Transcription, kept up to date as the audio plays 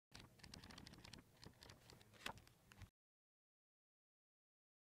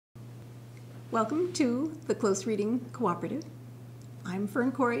Welcome to the Close Reading Cooperative. I'm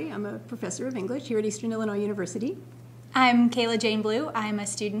Fern Corey. I'm a professor of English here at Eastern Illinois University. I'm Kayla Jane Blue. I'm a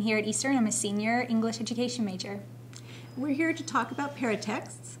student here at Eastern. I'm a senior English education major. We're here to talk about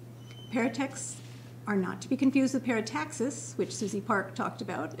paratexts. Paratexts are not to be confused with parataxis, which Susie Park talked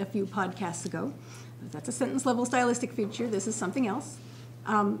about a few podcasts ago. That's a sentence-level stylistic feature. This is something else.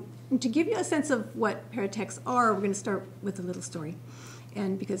 To give you a sense of what paratexts are, we're going to start with a little story.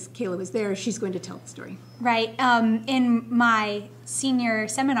 And because Kayla was there, she's going to tell the story. Right. In my senior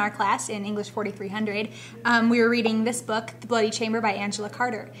seminar class in English 4300, we were reading this book, The Bloody Chamber by Angela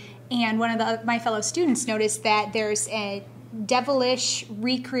Carter. And one of my fellow students noticed that there's a devilish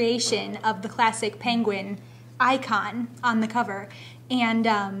recreation of the classic penguin icon on the cover. And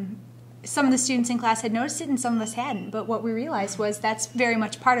some of the students in class had noticed it and some of us hadn't. But what we realized was that's very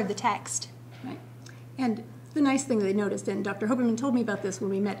much part of the text. Right. And the nice thing they noticed, and Dr. Hoberman told me about this when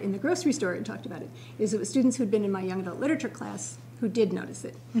we met in the grocery store and talked about it, is it was students who had been in my young adult literature class who did notice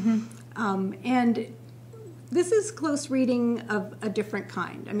it. Mm-hmm. And this is close reading of a different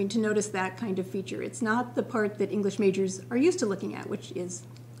kind. I mean, to notice that kind of feature. It's not the part that English majors are used to looking at, which is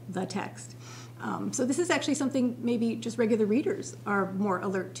the text. So this is actually something maybe just regular readers are more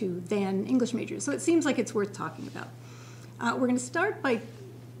alert to than English majors. So it seems like it's worth talking about. We're going to start by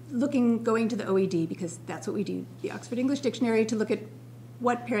going to the OED, because that's what we do, the Oxford English Dictionary, to look at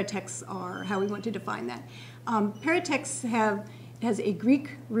what paratexts are, how we want to define that. Paratexts has a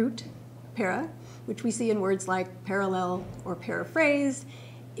Greek root, para, which we see in words like parallel or paraphrase.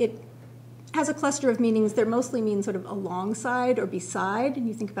 It has a cluster of meanings that mostly mean sort of alongside or beside, and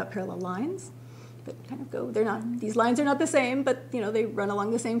you think about parallel lines that kind of go, these lines are not the same, but they run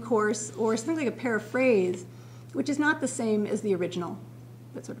along the same course, or something like a paraphrase, which is not the same as the original,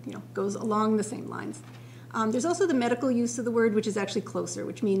 that sort of goes along the same lines. There's also the medical use of the word, which is actually closer,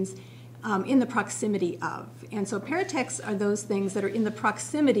 which means in the proximity of. And so paratexts are those things that are in the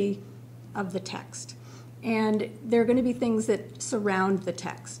proximity of the text. And they're going to be things that surround the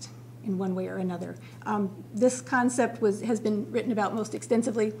text in one way or another. This concept has been written about most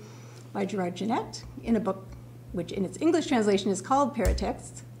extensively by Gerard Genette in a book which in its English translation is called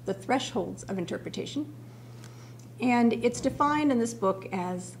Paratexts, The Thresholds of Interpretation. And it's defined in this book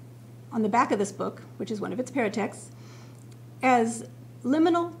as, on the back of this book, which is one of its paratexts, as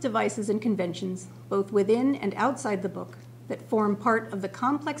liminal devices and conventions, both within and outside the book, that form part of the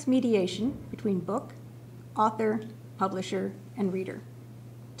complex mediation between book, author, publisher, and reader.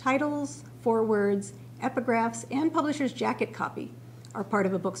 Titles, forewords, epigraphs, and publisher's jacket copy are part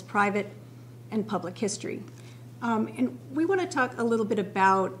of a book's private and public history. And we want to talk a little bit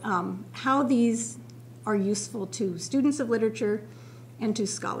about how these are useful to students of literature and to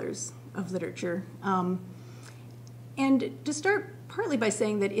scholars of literature. And to start partly by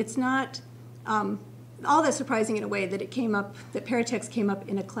saying that it's not all that surprising in a way that that paratexts came up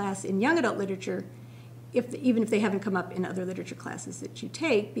in a class in young adult literature, even if they haven't come up in other literature classes that you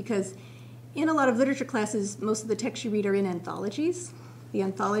take, because in a lot of literature classes, most of the texts you read are in anthologies. The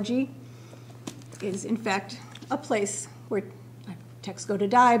anthology is, in fact, a place where texts go to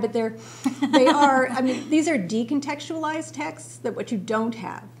die, but they are, I mean, these are decontextualized texts, that what you don't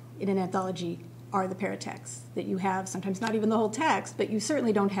have in an anthology are the paratexts that you have, sometimes not even the whole text, but you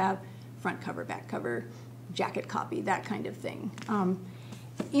certainly don't have front cover, back cover, jacket copy, that kind of thing.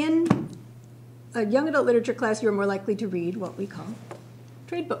 In a young adult literature class, you're more likely to read what we call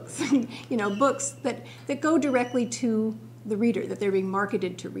trade books, books that go directly to the reader, that they're being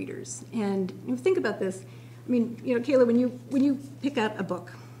marketed to readers. And you think about this. I mean, Kayla, when you pick out a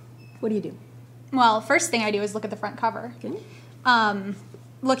book, what do you do? Well, first thing I do is look at the front cover. Okay.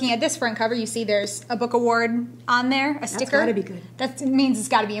 Looking at this front cover, you see there's a book award on there, a sticker. That's got to be good. That means it's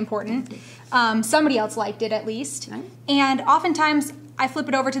got to be important. Somebody else liked it, at least. Right. And oftentimes, I flip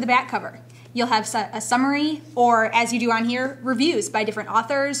it over to the back cover. You'll have a summary, or as you do on here, reviews by different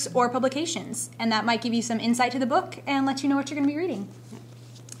authors or publications. And that might give you some insight to the book and let you know what you're going to be reading.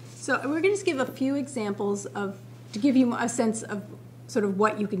 So we're going to just give a few examples to give you a sense of sort of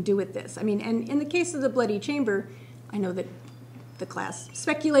what you can do with this. I mean, and in the case of the Bloody Chamber, I know that the class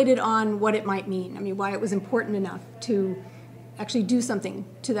speculated on what it might mean. I mean, why it was important enough to actually do something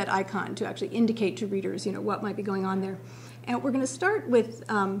to that icon, to actually indicate to readers, what might be going on there. And we're going to start with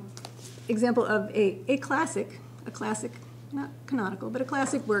example of a classic, not canonical, but a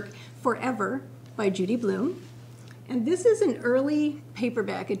classic work, Forever by Judy Blume. And this is an early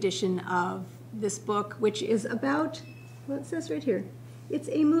paperback edition of this book, which is about, well, it says right here, it's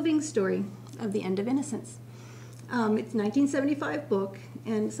a moving story of the end of innocence. It's a 1975 book,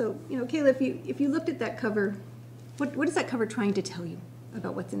 and so, Kayla, if you looked at that cover, what is that cover trying to tell you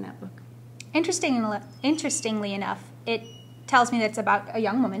about what's in that book? Interestingly enough, it tells me that it's about a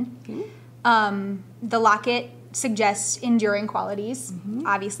young woman. Okay. The locket suggests enduring qualities. Mm-hmm.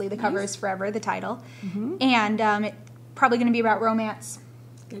 Obviously, the cover Nice. is forever, the title. Mm-hmm. And it's probably going to be about romance.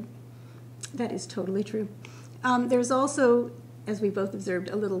 Good. That is totally true. There's also, as we both observed,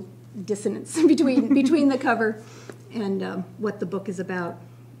 a little dissonance between the cover and what the book is about.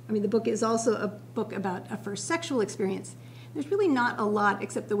 I mean, the book is also a book about a first sexual experience. There's really not a lot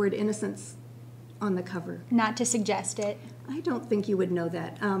except the word innocence on the cover. Not to suggest it. I don't think you would know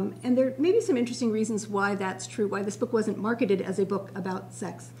that. And there may be some interesting reasons why that's true, why this book wasn't marketed as a book about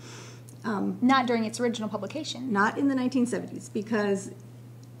sex. Not during its original publication. Not in the 1970s, because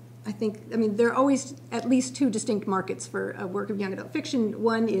there are always at least two distinct markets for a work of young adult fiction.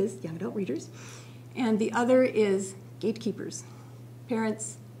 One is young adult readers, and the other is gatekeepers,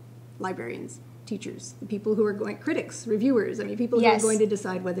 parents, librarians, teachers, the people who are critics, reviewers, people who are Yes. going to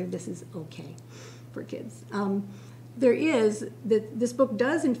decide whether this is okay for kids. This book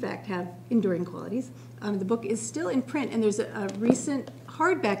does in fact have enduring qualities. The book is still in print, and there's a recent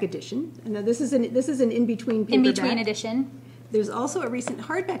hardback edition. And now this is an in-between paperback. In-between edition. There's also a recent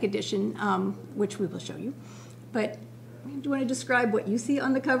hardback edition, which we will show you. But do you want to describe what you see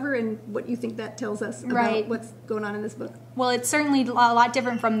on the cover and what you think that tells us about Right. what's going on in this book? Well, it's certainly a lot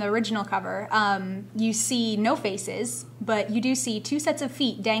different from the original cover. You see no faces, but you do see two sets of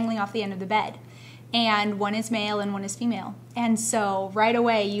feet dangling off the end of the bed. And one is male and one is female. And so right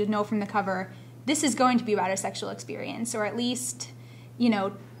away you know from the cover, this is going to be about a sexual experience, or at least,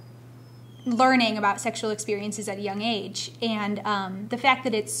 learning about sexual experiences at a young age. And the fact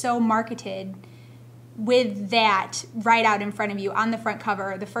that it's so marketed with that right out in front of you on the front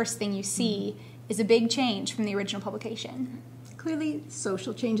cover, the first thing you see is a big change from the original publication. Clearly,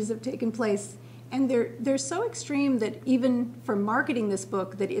 social changes have taken place, and they're so extreme that even for marketing this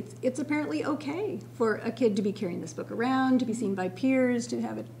book, that it's apparently okay for a kid to be carrying this book around, to be seen by peers, to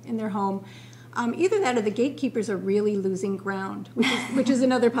have it in their home. Either that or the gatekeepers are really losing ground, which is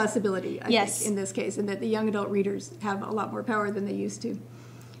another possibility, I Yes. think, in this case, and that the young adult readers have a lot more power than they used to.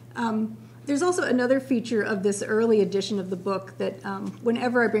 There's also another feature of this early edition of the book that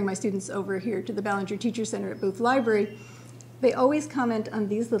whenever I bring my students over here to the Ballinger Teacher Center at Booth Library, they always comment on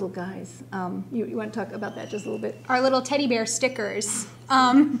these little guys. You want to talk about that just a little bit? Our little teddy bear stickers.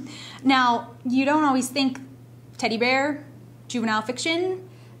 Now, you don't always think teddy bear, juvenile fiction,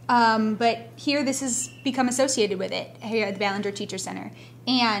 but here this has become associated with it here at the Ballinger Teacher Center.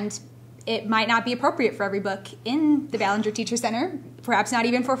 And it might not be appropriate for every book in the Ballinger Teacher Center, perhaps not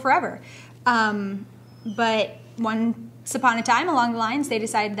even for forever. But once upon a time, along the lines, they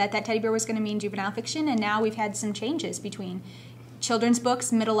decided that teddy bear was going to mean juvenile fiction, and now we've had some changes between children's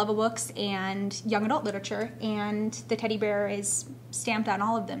books, middle-level books, and young adult literature, and the teddy bear is stamped on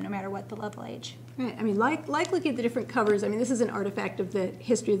all of them, no matter what the level age. Right. Like looking at the different covers, this is an artifact of the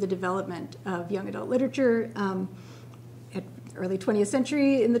history of the development of young adult literature. At early 20th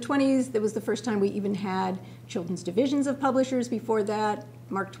century, in the 20s, that was the first time we even had children's divisions of publishers. Before that,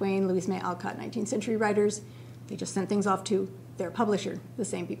 Mark Twain, Louisa May Alcott, 19th century writers, they just sent things off to their publisher, the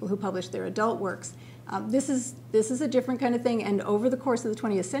same people who published their adult works. This is a different kind of thing, and over the course of the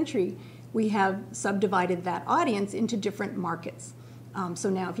 20th century, we have subdivided that audience into different markets. So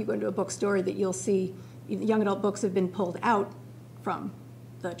now if you go into a bookstore, that you'll see young adult books have been pulled out from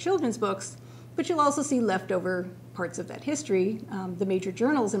the children's books, but you'll also see leftover parts of that history. The major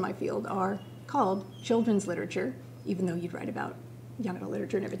journals in my field are called children's literature, even though you'd write about young adult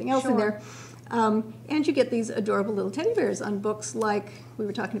literature and everything else in there. And you get these adorable little teddy bears on books like, we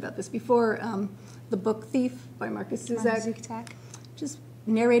were talking about this before, The Book Thief by Marcus Zusak, which is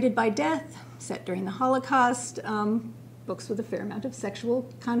narrated by death, set during the Holocaust, books with a fair amount of sexual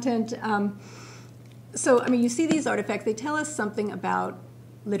content. So you see these artifacts, they tell us something about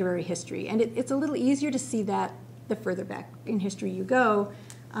literary history, and it's a little easier to see that the further back in history you go.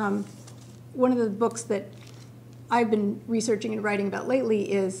 One of the books that I've been researching and writing about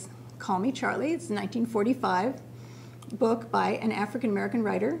lately is Call Me Charlie. It's a 1945 book by an African-American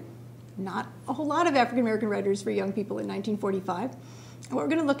writer. Not a whole lot of African-American writers for young people in 1945. And what we're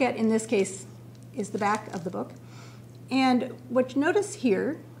going to look at in this case is the back of the book. And what you notice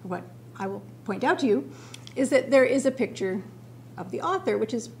here, what I will point out to you, is that there is a picture of the author,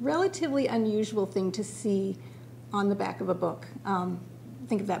 which is a relatively unusual thing to see on the back of a book.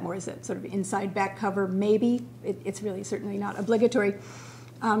 Think of that more as a sort of inside back cover, maybe. It's really certainly not obligatory.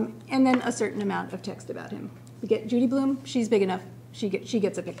 And then a certain amount of text about him. We get Judy Blume, she's big enough, she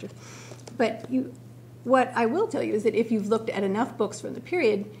gets a picture. But what I will tell you is that if you've looked at enough books from the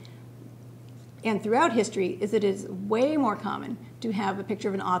period, and throughout history, is it is way more common to have a picture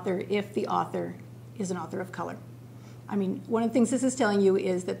of an author if the author is an author of color. I mean, one of the things this is telling you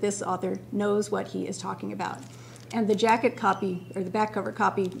is that this author knows what he is talking about. And the jacket copy, or the back cover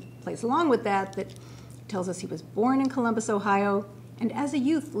copy, plays along with that, that tells us he was born in Columbus, Ohio, and as a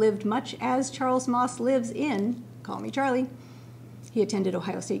youth lived much as Charles Moss lives in Call Me Charlie. He attended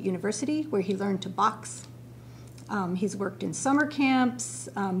Ohio State University, where he learned to box. He's worked in summer camps,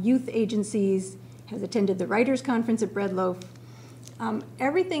 youth agencies, has attended the Writers' Conference at Bread Loaf.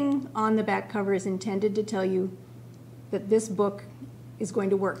 Everything on the back cover is intended to tell you that this book is going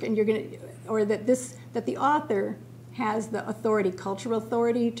to work, and you're going to, or that the author has the authority, cultural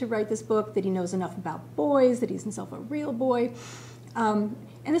authority, to write this book, that he knows enough about boys, that he's himself a real boy. And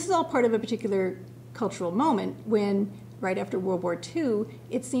this is all part of a particular cultural moment when, right after World War II,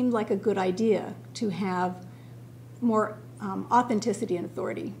 it seemed like a good idea to have more authenticity and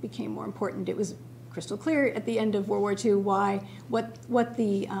authority became more important. It was crystal clear at the end of World War II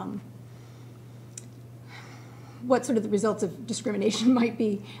what sort of the results of discrimination might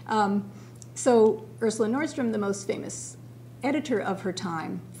be. So Ursula Nordstrom, the most famous editor of her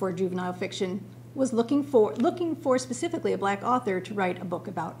time for juvenile fiction, was looking for specifically a black author to write a book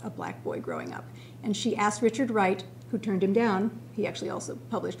about a black boy growing up. And she asked Richard Wright, who turned him down. He actually also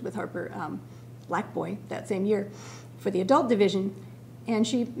published with Harper Black Boy that same year for the adult division. And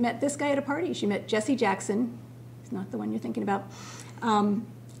she met this guy at a party. She met Jesse Jackson. He's not the one you're thinking about.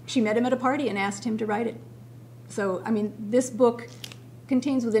 She met him at a party and asked him to write it. So, I mean, this book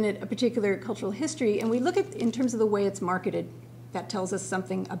contains within it a particular cultural history, and we look at, in terms of the way it's marketed, that tells us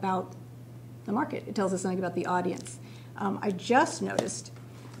something about the market. It tells us something about the audience. I just noticed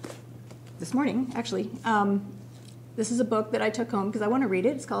this morning, actually, this is a book that I took home because I want to read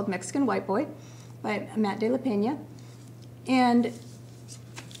it. It's called Mexican White Boy by Matt de la Peña. And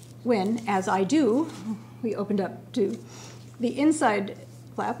when, as I do, we opened up to the inside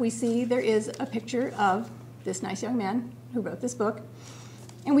flap, we see there is a picture of this nice young man who wrote this book.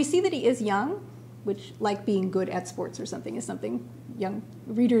 And we see that he is young, which, like being good at sports or something, is something young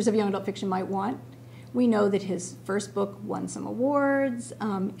readers of young adult fiction might want. We know that his first book won some awards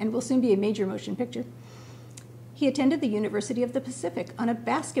and will soon be a major motion picture. He attended the University of the Pacific on a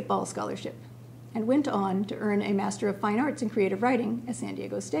basketball scholarship and went on to earn a Master of Fine Arts in Creative Writing at San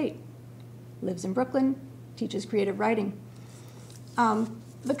Diego State. Lives in Brooklyn, teaches creative writing.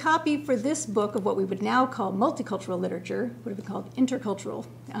 The copy for this book of what we would now call multicultural literature, would have been called intercultural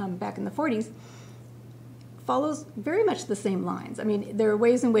back in the 40s, follows very much the same lines. I mean, there are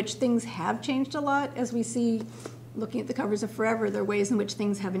ways in which things have changed a lot. As we see, looking at the covers of Forever, there are ways in which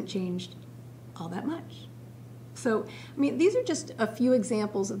things haven't changed all that much. So, I mean, these are just a few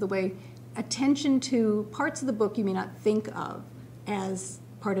examples of the way attention to parts of the book you may not think of as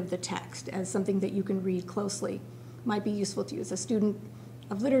part of the text, as something that you can read closely, might be useful to you as a student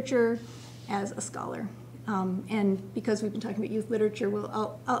of literature, as a scholar. And because we've been talking about youth literature,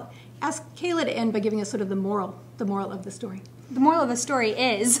 I'll ask Kayla to end by giving us sort of the moral of the story. The moral of the story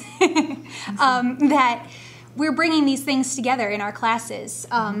is that we're bringing these things together in our classes.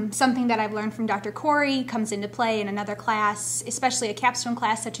 Something that I've learned from Dr. Corey comes into play in another class, especially a capstone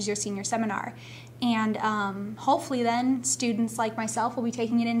class such as your senior seminar. And hopefully then students like myself will be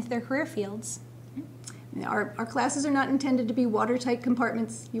taking it into their career fields. Our classes are not intended to be watertight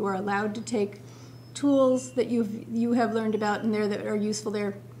compartments. You are allowed to take tools that you have learned about in there that are useful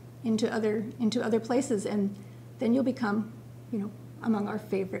there into other places, and then you'll become, among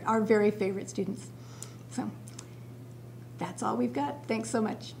our very favorite students. So that's all we've got. Thanks so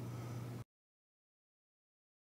much.